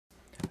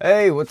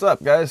Hey, what's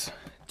up, guys?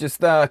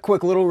 Just a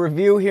quick little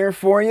review here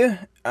for you.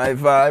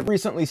 I've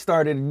recently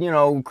started,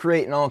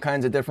 creating all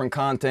kinds of different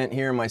content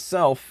here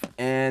myself,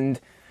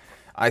 and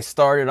I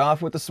started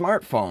off with a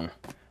smartphone.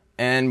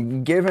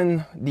 And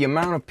given the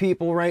amount of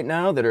people right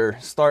now that are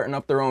starting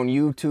up their own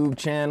YouTube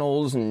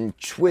channels and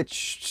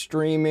Twitch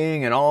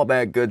streaming and all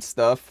that good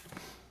stuff,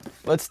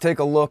 let's take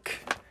a look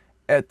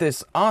at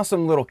this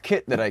awesome little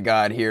kit that I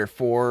got here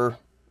for,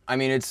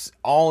 it's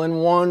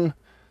all-in-one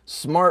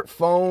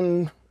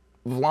smartphone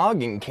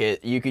vlogging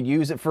kit. You could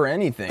use it for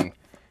anything.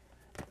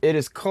 It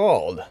is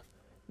called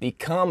the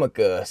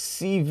Comica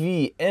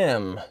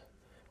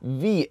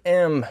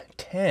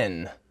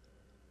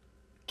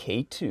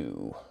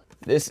CVM-VM10-K2.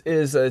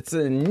 It's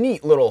a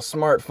neat little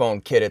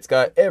smartphone kit. It's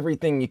got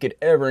everything you could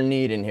ever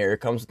need in here. It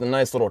comes with a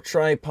nice little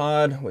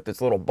tripod with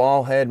its little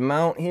ball head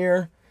mount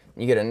here.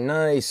 You get a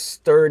nice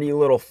sturdy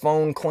little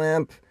phone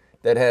clamp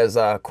that has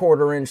a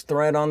 1/4-inch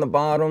thread on the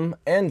bottom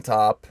and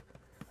top,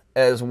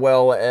 as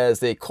well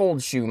as a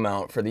cold shoe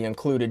mount for the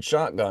included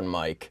shotgun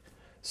mic.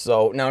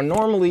 So now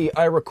normally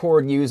I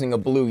record using a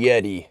Blue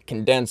Yeti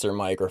condenser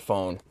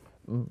microphone,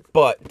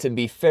 but to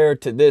be fair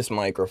to this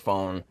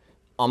microphone,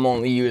 I'm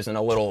only using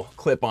a little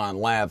clip-on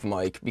lav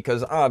mic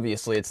because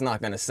obviously it's not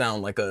going to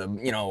sound like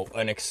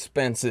an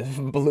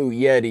expensive Blue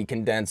Yeti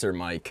condenser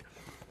mic.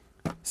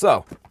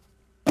 So,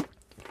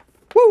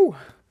 woo!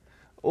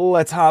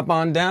 Let's hop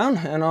on down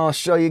and I'll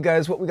show you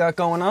guys what we got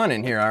going on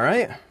in here, all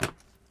right?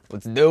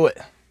 Let's do it.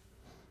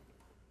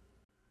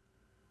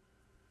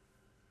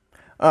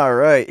 All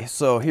right,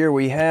 so here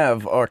we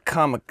have our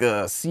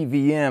Comica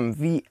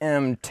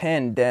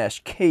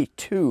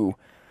CVM-VM10-K2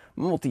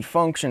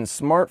 multifunction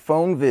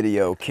smartphone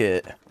video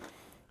kit.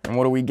 And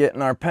what do we get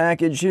in our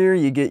package here?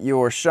 You get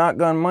your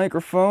shotgun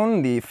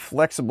microphone, the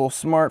flexible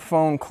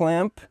smartphone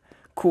clamp,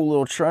 cool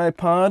little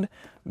tripod.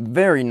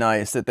 Very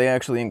nice that they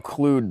actually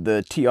include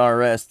the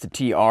TRS to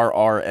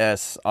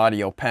TRRS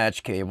audio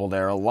patch cable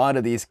there. A lot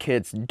of these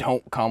kits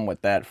don't come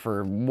with that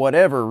for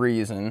whatever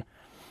reason.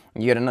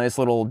 You get a nice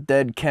little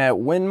dead cat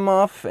wind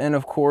muff, and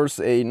of course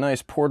a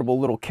nice portable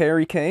little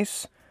carry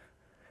case.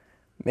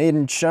 Made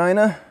in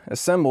China,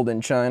 assembled in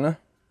China.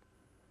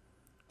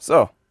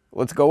 So,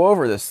 let's go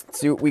over this,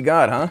 see what we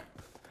got, huh?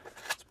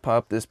 Let's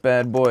pop this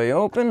bad boy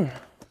open.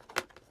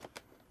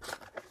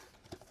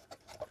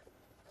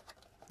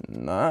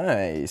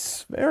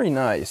 Nice, very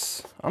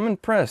nice. I'm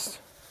impressed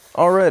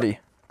already.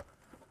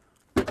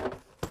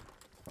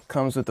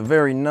 Comes with a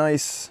very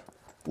nice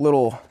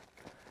little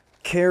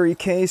carry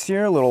case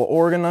here, a little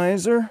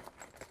organizer.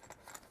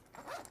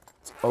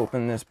 Let's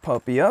open this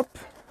puppy up.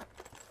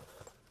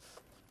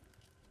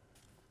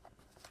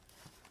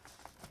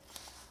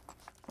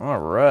 All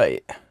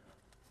right,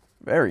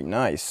 very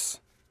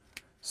nice.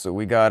 So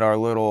we got our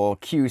little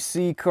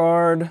QC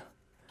card,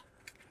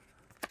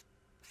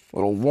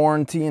 little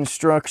warranty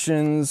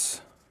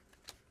instructions.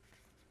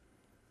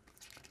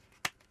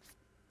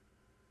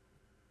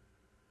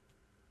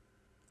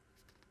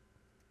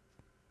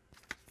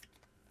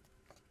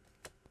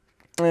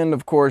 And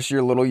of course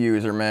your little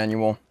user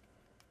manual.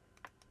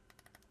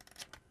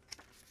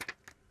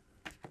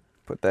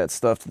 Put that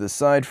stuff to the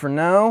side for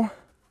now.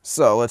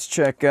 So let's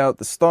check out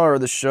the star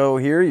of the show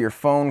here, your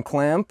phone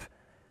clamp.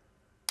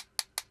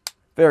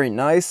 Very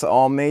nice,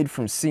 all made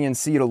from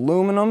CNC'd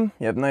aluminum.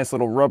 You have nice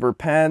little rubber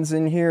pads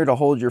in here to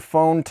hold your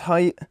phone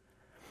tight.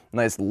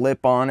 Nice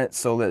lip on it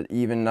so that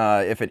even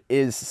if it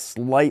is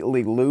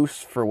slightly loose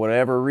for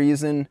whatever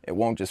reason, it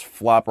won't just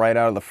flop right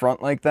out of the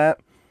front like that.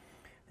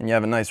 And you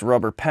have a nice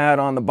rubber pad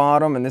on the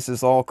bottom, and this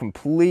is all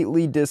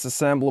completely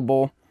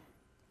disassemblable.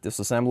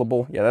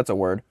 Disassemblable? Yeah, that's a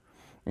word.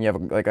 And you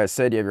have, like I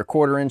said, you have your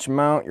 1/4-inch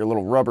mount, your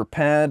little rubber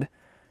pad.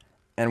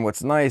 And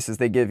what's nice is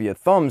they give you a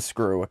thumb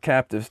screw, a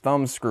captive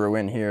thumb screw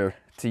in here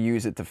to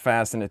use it to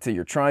fasten it to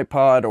your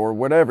tripod or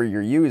whatever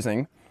you're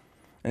using.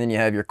 And then you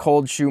have your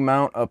cold shoe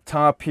mount up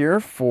top here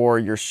for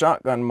your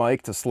shotgun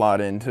mic to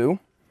slot into.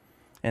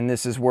 And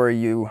this is where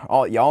you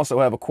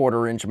also have a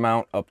 1/4-inch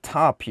mount up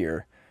top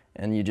here.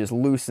 And you just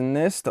loosen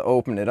this to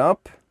open it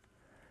up.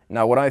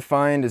 Now what I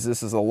find is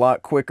this is a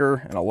lot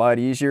quicker and a lot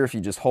easier if you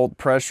just hold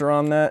pressure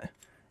on that.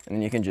 And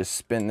then you can just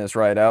spin this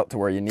right out to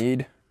where you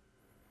need.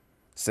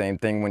 Same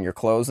thing when you're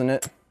closing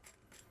it.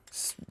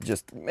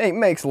 It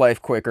makes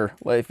life quicker,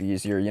 life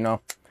easier, you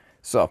know.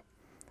 So,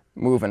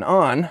 moving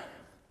on.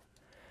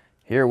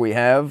 Here we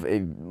have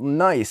a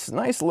nice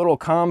little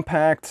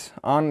compact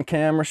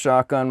on-camera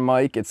shotgun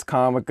mic. It's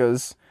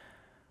Comica's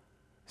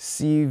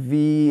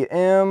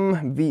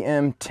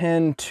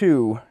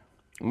CVM-VM10-K2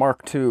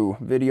 Mark II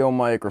video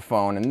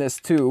microphone. And this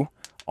too,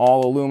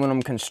 all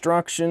aluminum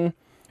construction,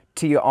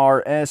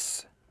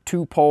 TRS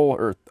 2-pole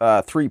or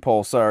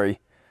 3-pole,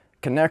 sorry,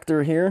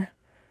 connector here.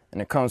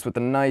 And it comes with a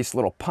nice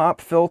little pop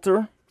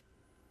filter.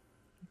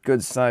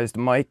 Good sized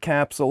mic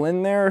capsule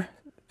in there.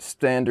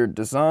 Standard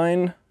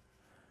design.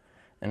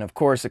 And of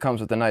course it comes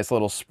with a nice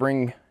little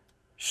spring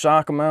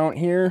shock mount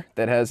here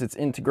that has its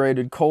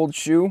integrated cold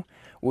shoe,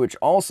 which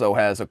also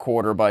has a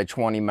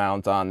 1/4x20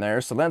 mount on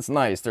there. So that's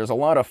nice. There's a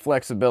lot of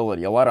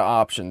flexibility, a lot of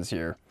options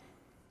here.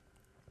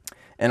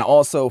 And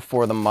also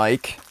for the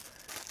mic,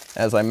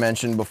 as I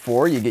mentioned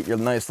before, you get your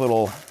nice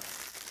little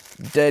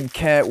dead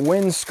cat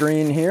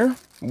windscreen here,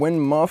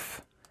 wind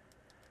muff,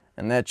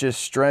 and that just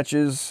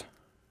stretches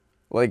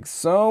like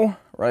so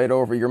right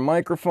over your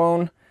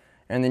microphone,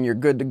 and then you're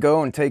good to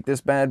go and take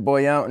this bad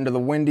boy out into the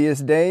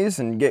windiest days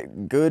and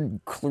get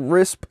good,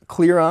 crisp,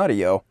 clear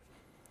audio.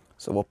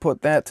 So we'll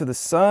put that to the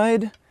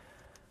side.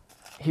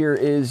 Here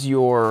is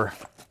your,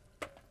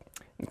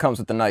 it comes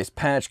with a nice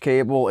patch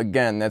cable.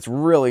 Again, that's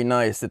really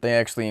nice that they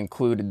actually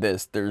included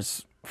this.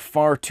 There's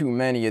far too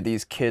many of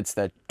these kits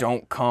that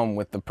don't come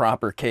with the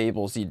proper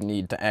cables you'd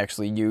need to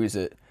actually use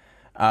it.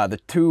 The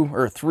 2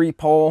 or 3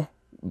 pole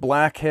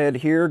black head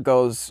here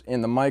goes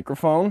in the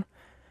microphone,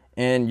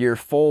 and your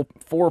full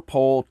 4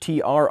 pole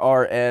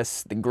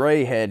TRRS, the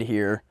gray head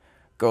here,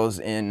 goes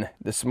in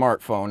the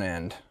smartphone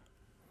end.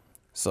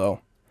 So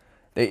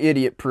they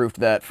idiot proofed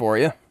that for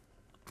you.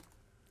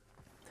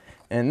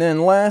 And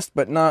then last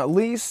but not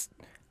least,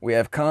 we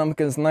have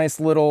Comica's nice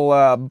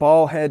little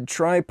ball head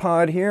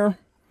tripod here.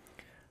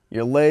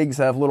 Your legs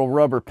have little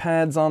rubber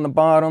pads on the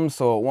bottom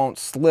so it won't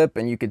slip,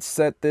 and you could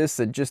set this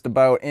at just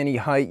about any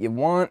height you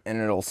want and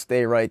it'll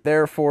stay right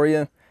there for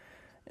you.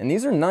 And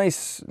these are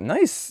nice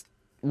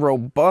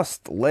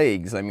robust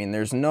legs. I mean,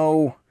 there's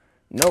no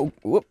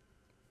whoop.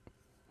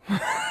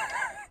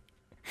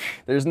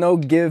 There's no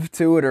give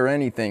to it or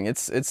anything.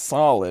 It's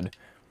solid.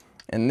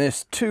 And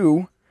this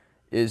too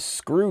is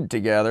screwed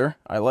together.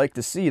 I like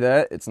to see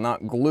that. It's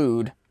not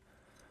glued.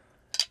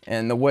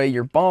 And the way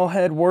your ball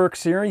head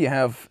works here, you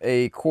have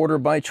a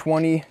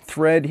 1/4x20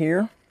 thread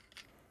here,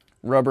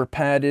 rubber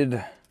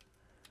padded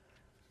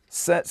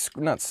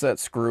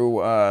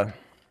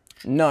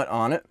nut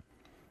on it.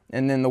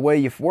 And then the way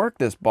you work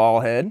this ball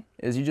head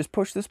is you just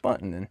push this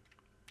button in.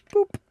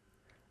 Boop.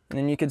 And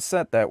then you can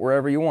set that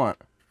wherever you want.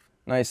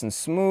 Nice and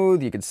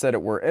smooth. You can set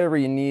it wherever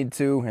you need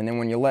to. And then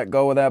when you let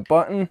go of that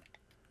button,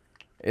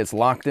 it's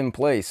locked in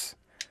place.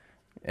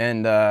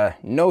 And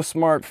no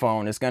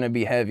smartphone is going to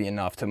be heavy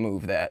enough to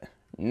move that.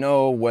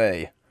 No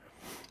way.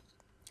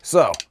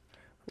 So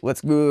let's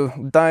go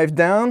dive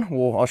down.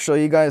 I'll show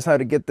you guys how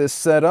to get this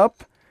set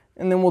up,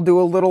 and then we'll do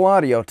a little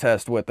audio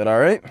test with it, all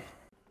right?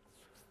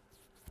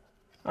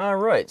 All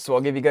right, so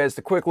I'll give you guys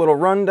the quick little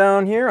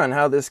rundown here on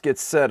how this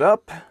gets set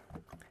up.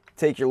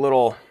 Take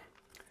your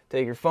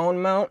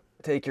phone mount,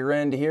 take your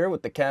end here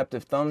with the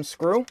captive thumb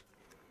screw,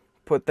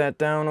 put that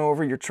down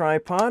over your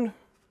tripod.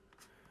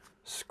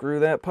 Screw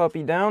that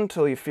puppy down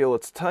until you feel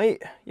it's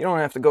tight. You don't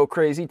have to go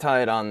crazy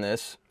tight on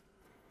this.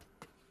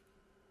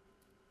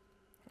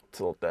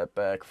 Tilt that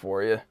back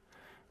for you.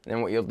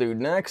 Then what you'll do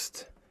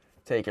next,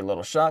 take your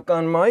little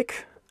shotgun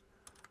mic,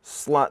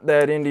 slot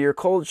that into your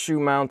cold shoe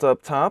mount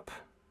up top.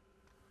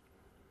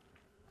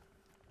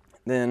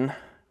 Then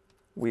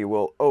we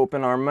will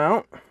open our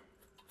mount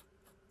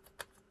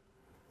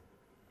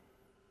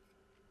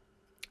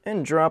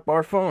and drop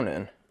our phone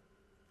in.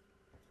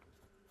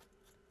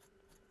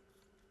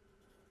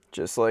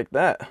 Just like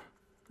that.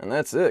 And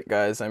that's it,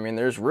 guys. I mean,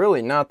 there's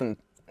really not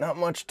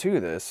much to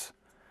this.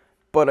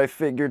 But I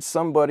figured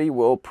somebody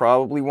will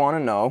probably want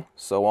to know,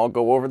 so I'll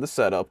go over the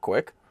setup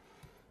quick.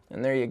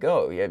 And there you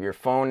go. You have your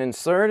phone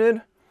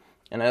inserted.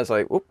 And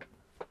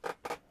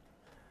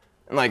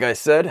like I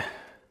said,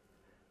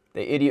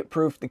 they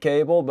idiot-proofed the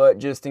cable, but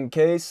just in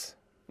case,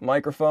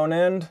 microphone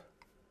end,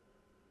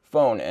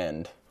 phone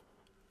end.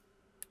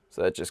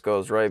 So that just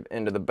goes right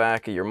into the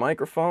back of your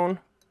microphone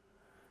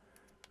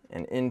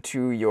and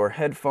into your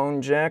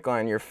headphone jack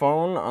on your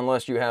phone,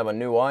 unless you have a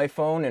new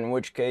iPhone, in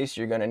which case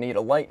you're going to need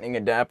a lightning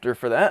adapter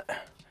for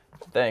that.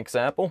 Thanks,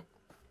 Apple.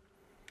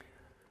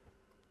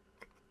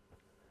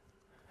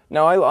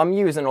 Now, I'm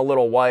using a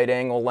little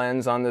wide-angle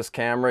lens on this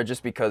camera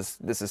just because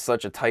this is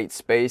such a tight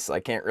space,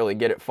 I can't really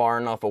get it far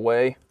enough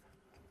away.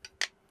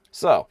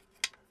 So,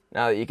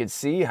 now that you can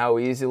see how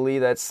easily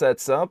that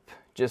sets up,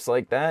 just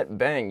like that,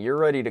 bang, you're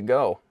ready to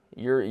go.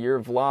 You're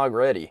vlog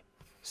ready.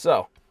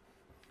 So,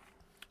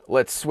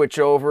 let's switch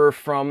over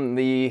from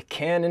the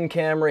Canon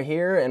camera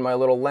here and my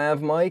little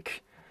lav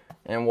mic,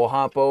 and we'll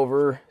hop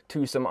over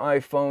to some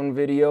iPhone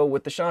video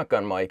with the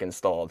shotgun mic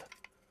installed.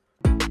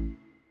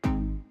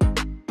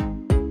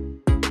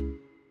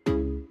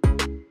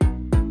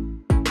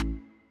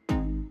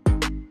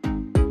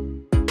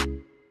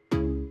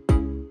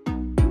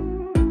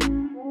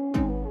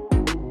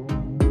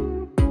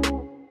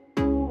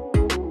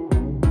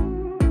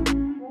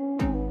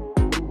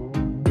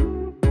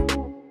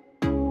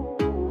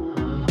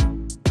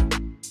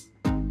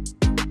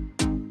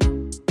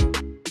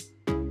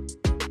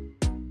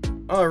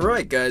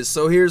 Alright guys,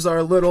 so here's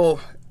our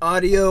little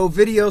audio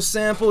video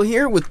sample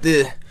here with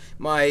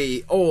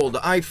my old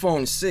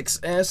iPhone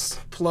 6S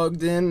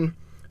plugged in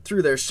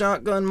through their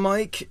shotgun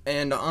mic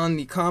and on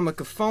the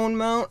Comica phone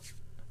mount.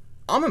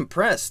 I'm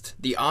impressed.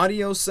 The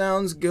audio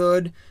sounds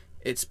good.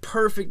 It's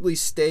perfectly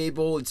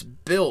stable. It's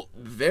built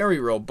very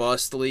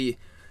robustly.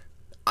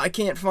 I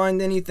can't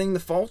find anything to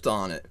fault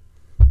on it.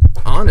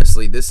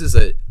 Honestly, this is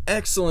an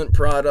excellent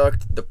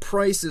product. The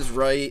price is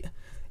right.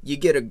 You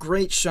get a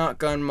great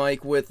shotgun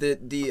mic with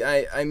it.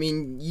 I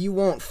mean, you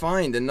won't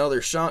find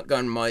another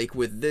shotgun mic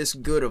with this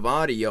good of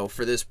audio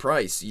for this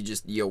price.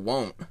 You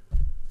won't.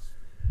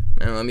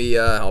 And let me,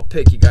 I'll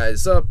pick you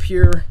guys up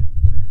here.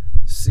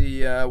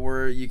 See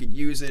where you could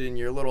use it in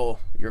your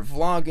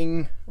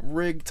vlogging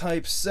rig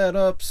type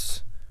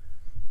setups.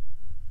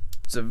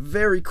 It's a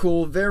very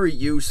cool, very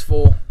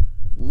useful,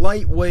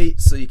 lightweight,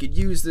 so you could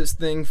use this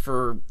thing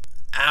for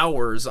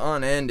hours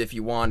on end if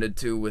you wanted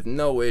to with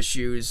no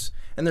issues.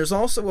 And there's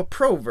also a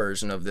pro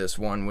version of this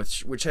one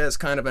which has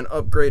kind of an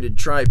upgraded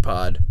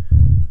tripod.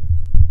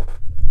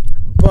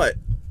 But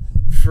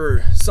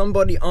for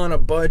somebody on a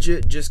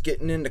budget just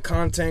getting into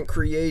content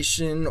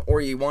creation,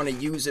 or you want to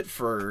use it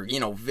for, you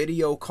know,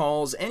 video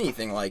calls,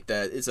 anything like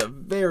that, it's a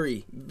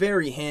very,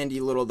 very handy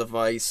little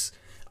device.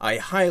 I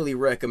highly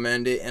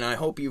recommend it, and I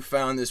hope you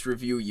found this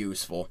review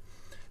useful.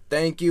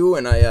 Thank you,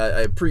 and I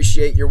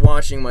appreciate your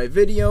watching my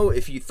video.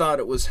 If you thought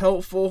it was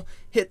helpful,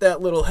 hit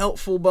that little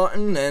helpful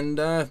button,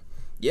 and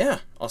yeah,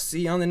 I'll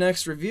see you on the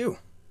next review.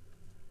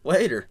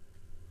 Later.